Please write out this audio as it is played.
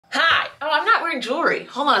wearing jewelry.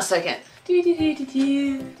 Hold on a second. Hold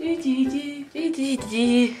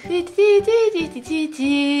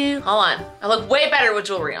on. I look way better with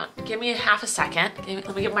jewelry on. Give me half a second.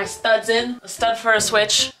 Let me get my studs in. A stud for a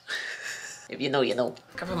switch. If you know, you know.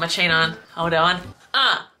 Can I put my chain on? Hold on.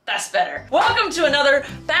 That's better. Welcome to another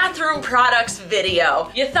bathroom products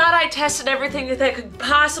video. You thought I tested everything that could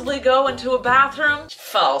possibly go into a bathroom?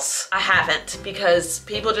 False. I haven't, because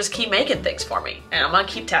people just keep making things for me and I'm gonna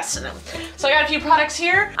keep testing them. So I got a few products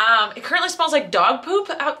here. It currently smells like dog poop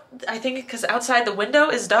out, I think because outside the window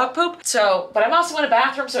is dog poop. So, but I'm also in a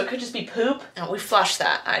bathroom, so it could just be poop. And we flush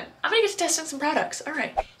that. I'm gonna get to testing some products. All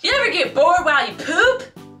right. You ever get bored while you poop?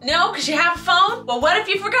 No, because you have a phone? Well, what if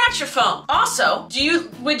you forgot your phone? Also,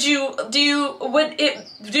 would you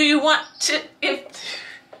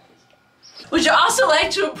also like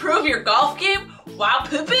to improve your golf game while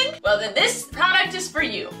pooping? Well, then this product is for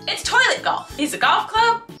you. It's toilet golf. It's a golf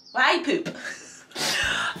club while you poop.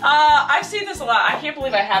 I've seen this a lot. I can't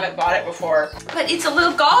believe I haven't bought it before. But it's a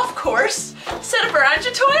little golf course set up around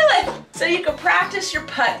your toilet. So you can practice your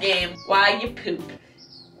putt game while you poop.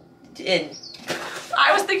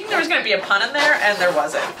 I was thinking there was gonna be a pun in there and there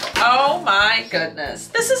wasn't. Oh my goodness.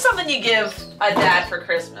 This is something you give a dad for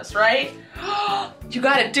Christmas, right? You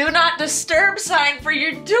got a do not disturb sign for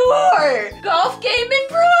your door. Golf game in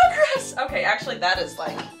progress. Okay, actually that is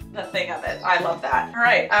like the thing of it. I love that. All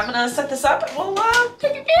right, I'm gonna set this up and we'll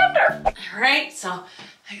take a gander. All right, so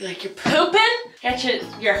like you're pooping, got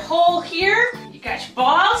your hole here, you got your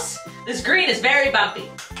balls. This green is very bumpy.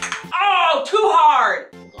 Oh, too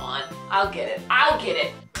hard. On. I'll get it. I'll get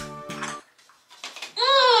it.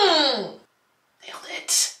 Nailed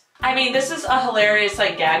it. I mean, this is a hilarious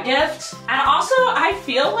like gag gift. And also, I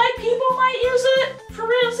feel like people might use it for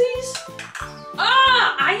realsies.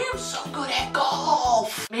 I am so good at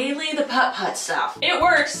golf. Mainly the putt-putt stuff. It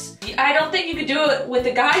works. I don't think you could do it with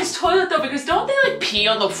the guy's toilet though, because don't they like pee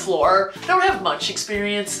on the floor? I don't have much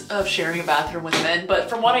experience of sharing a bathroom with men, but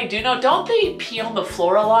from what I do know, don't they pee on the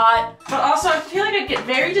floor a lot? But also I feel like I get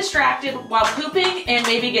very distracted while pooping and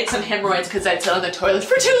maybe get some hemorrhoids because I'd sit on the toilet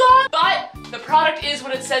for too long. But the product is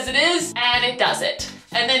what it says it is and it does it.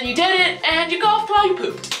 And then you did it and you golfed while you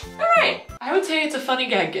pooped. All right. I would say it's a funny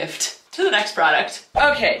gag gift. To the next product.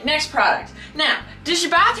 Okay, next product. Now, does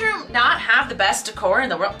your bathroom not have the best decor in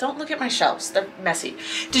the world? Don't look at my shelves, they're messy.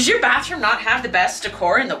 Does your bathroom not have the best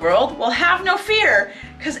decor in the world? Well, have no fear,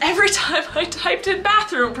 because every time I typed in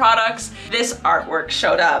bathroom products, this artwork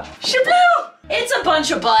showed up. Shabloo! It's a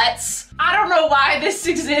bunch of butts. I don't know why this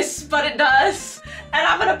exists, but it does. And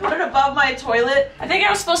I'm gonna put it above my toilet. I think I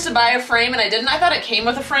was supposed to buy a frame and I didn't. I thought it came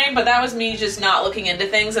with a frame, but that was me just not looking into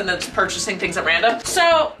things and then just purchasing things at random.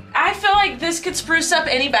 So I feel like this could spruce up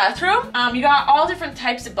any bathroom. You got all different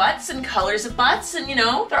types of butts and colors of butts and you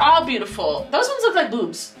know, they're all beautiful. Those ones look like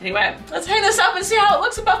boobs. Anyway, let's hang this up and see how it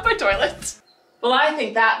looks above my toilet. Well, I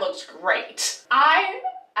think that looks great. I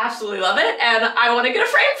absolutely love it and I wanna get a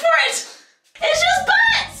frame for it. It's just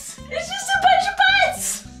butts! It's just a bunch of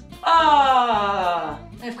butts! I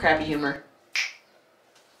have crappy humor.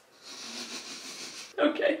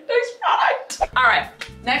 Okay, next product. All right,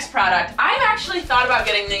 next product. I've actually thought about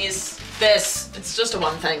getting this, it's just a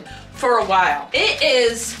one thing, for a while. It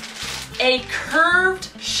is a curved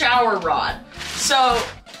shower rod. So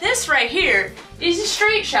this right here is a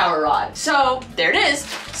straight shower rod. So there it is.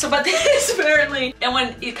 So, but this apparently,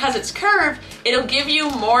 and because it's curved, it'll give you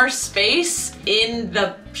more space in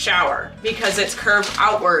the shower because it's curved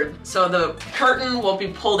outward. So the curtain will be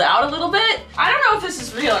pulled out a little bit. I don't know if this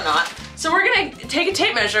is real or not. So we're gonna take a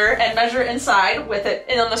tape measure and measure inside with it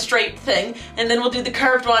on the straight thing, and then we'll do the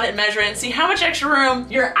curved one and measure and see how much extra room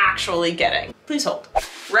you're actually getting. Please hold.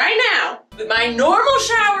 Right now, with my normal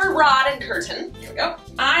shower rod and curtain, here we go,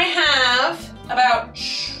 I have about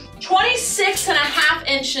 26.5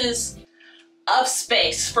 inches of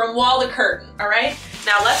space from wall to curtain, all right?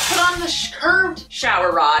 Now let's put on the curved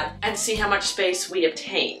shower rod and see how much space we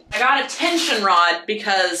obtain. I got a tension rod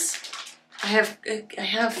because I have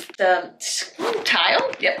the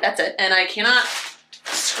tile, yep, that's it, and I cannot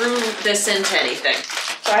screw this into anything.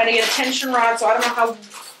 So I had to get a tension rod, so I don't know how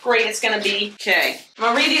great it's gonna be. Okay, I'm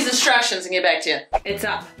gonna read these instructions and get back to you. It's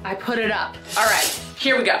up, I put it up. All right,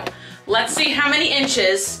 here we go. Let's see how many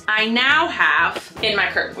inches I now have in my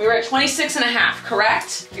curtain. We were at 26.5,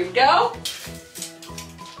 correct? Here we go.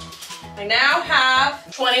 I now have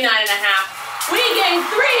 29.5. We gained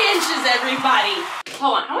 3 inches, everybody.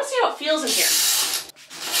 Hold on, I wanna see how it feels in here.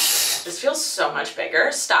 This feels so much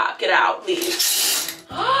bigger. Stop, get out, leave.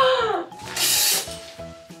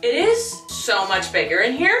 It is so so much bigger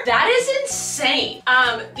in here. That is insane.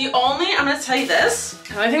 I'm gonna tell you this.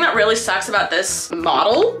 The only thing that really sucks about this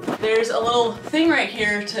model, there's a little thing right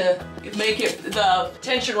here to make it the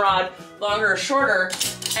tension rod longer or shorter,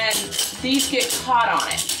 and these get caught on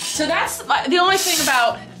it. So that's the only thing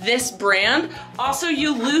about this brand. Also,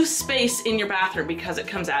 you lose space in your bathroom because it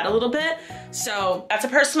comes out a little bit. So that's a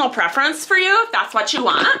personal preference for you if that's what you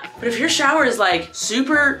want. But if your shower is like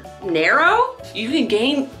super narrow, you can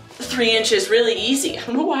gain 3 inches really easy. I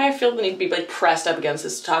don't know why I feel the need to be like pressed up against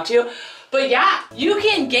this to talk to you. But yeah, you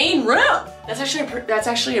can gain room. That's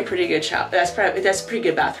actually a pretty good shower. That's a pretty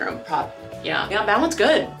good bathroom prop. Yeah, that one's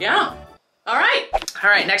good. Yeah. All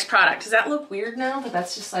right, next product. Does that look weird now that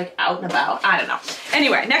that's just like out and about? I don't know.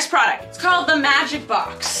 Anyway, next product. It's called the Magic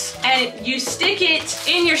Box. And you stick it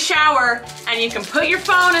in your shower and you can put your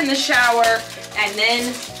phone in the shower and then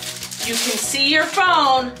you can see your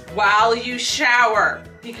phone while you shower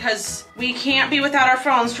because we can't be without our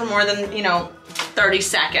phones for more than, 30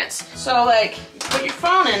 seconds. So like, put your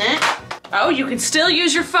phone in it. Oh, you can still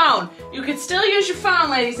use your phone. You can still use your phone,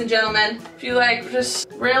 ladies and gentlemen. If you like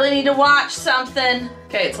just really need to watch something.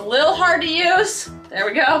 Okay, it's a little hard to use. There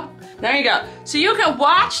we go. There you go. So you can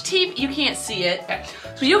watch TV. You can't see it. Okay.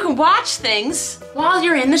 So you can watch things while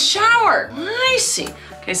you're in the shower. I see.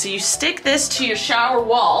 Okay, so you stick this to your shower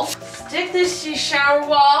wall. Stick this to your shower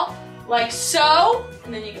wall like so.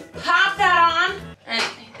 And then you can pop that on. And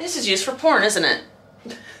this is used for porn, isn't it?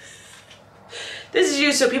 This is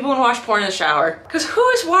used so people can watch porn in the shower. Because who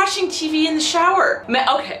is watching TV in the shower?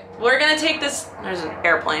 Okay, we're gonna take this, there's an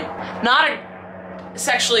airplane, not a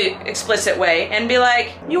sexually explicit way, and be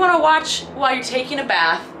like, you wanna watch while you're taking a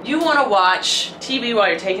bath, you wanna watch TV while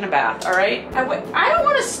you're taking a bath, all right? I don't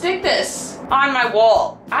wanna stick this on my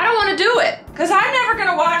wall. I don't wanna do it. Because I'm never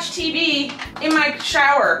gonna watch TV in my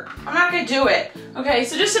shower. I'm not gonna do it. Okay,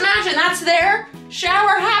 so just imagine that's there,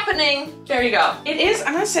 shower happening. There you go. It is,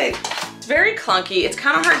 I'm gonna say, it's very clunky. It's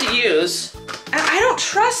kind of hard to use. And I don't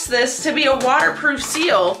trust this to be a waterproof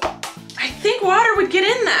seal. I think water would get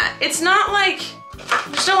in that. It's not like,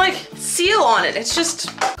 there's no like seal on it. It's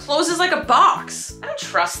just closes like a box. I don't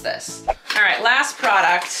trust this. All right, last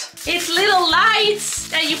product. It's little lights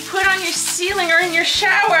that you put on your ceiling or in your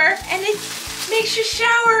shower, and it makes your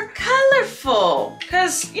shower colorful.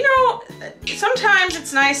 Because, sometimes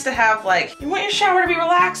it's nice to have like, you want your shower to be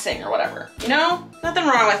relaxing or whatever, Nothing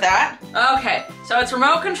wrong with that. Okay, so it's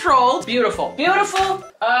remote controlled. Beautiful, beautiful.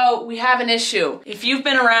 Oh, we have an issue. If you've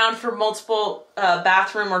been around for multiple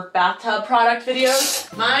bathroom or bathtub product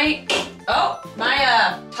videos, my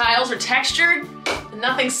tiles are textured and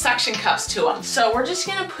nothing suction cups to them. So we're just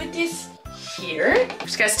gonna put this here.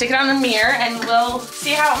 Just gotta stick it on the mirror and we'll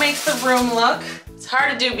see how it makes the room look. It's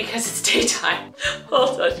hard to do because it's daytime.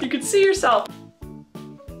 Hold on, you can see yourself.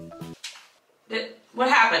 What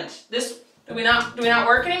happened? Do we not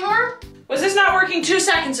work anymore? Was this not working 2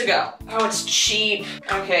 seconds ago? Oh, it's cheap.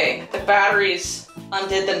 Okay, the batteries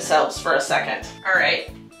undid themselves for a second. All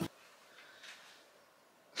right.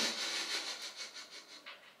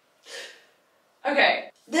 Okay,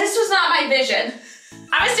 this was not my vision.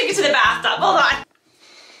 I'm gonna stick it to the bathtub, hold on.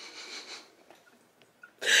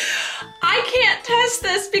 I can't test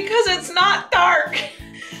this because it's not dark.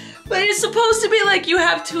 But it's supposed to be like you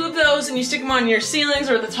have 2 of those and you stick them on your ceilings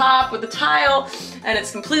or the top with the tile and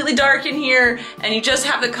it's completely dark in here and you just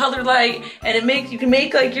have the colored light and you can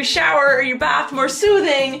make like your shower or your bath more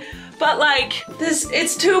soothing. But like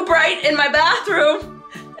it's too bright in my bathroom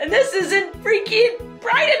and this isn't freaking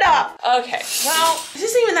bright enough. Okay, well, this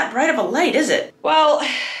isn't even that bright of a light, is it? Well,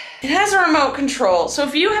 it has a remote control. So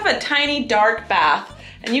if you have a tiny dark bath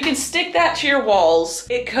and you can stick that to your walls,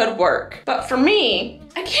 it could work. But for me,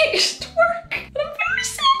 I can't get it to work. And I'm very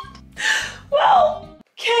sad. Well,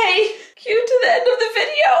 okay. Cue to the end of the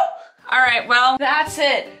video. All right, well, that's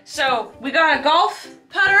it. So we got a golf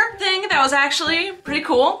putter thing that was actually pretty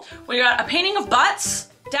cool. We got a painting of butts.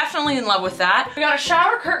 Definitely in love with that. We got a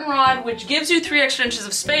shower curtain rod, which gives you 3 extra inches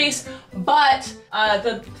of space, but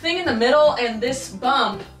the thing in the middle and this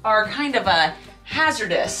bump are kind of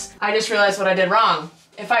hazardous. I just realized what I did wrong.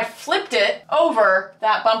 If I flipped it over,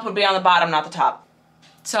 that bump would be on the bottom, not the top.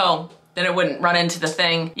 So then it wouldn't run into the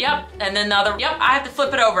thing. Yep, and then the other, yep, I have to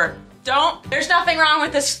flip it over. There's nothing wrong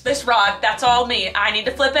with this rod. That's all me. I need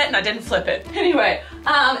to flip it and I didn't flip it. Anyway,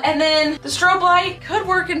 and then the strobe light could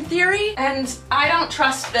work in theory and I don't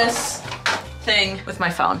trust this thing with my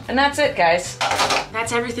phone. And that's it, guys.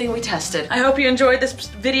 That's everything we tested. I hope you enjoyed this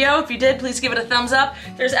video. If you did, please give it a thumbs up.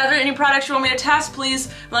 If there's ever any products you want me to test,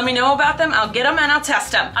 please let me know about them. I'll get them and I'll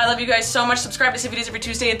test them. I love you guys so much. Subscribe to see videos every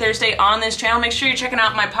Tuesday and Thursday on this channel. Make sure you're checking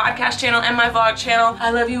out my podcast channel and my vlog channel.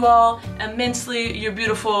 I love you all immensely. You're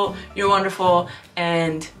beautiful, you're wonderful,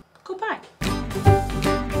 and goodbye.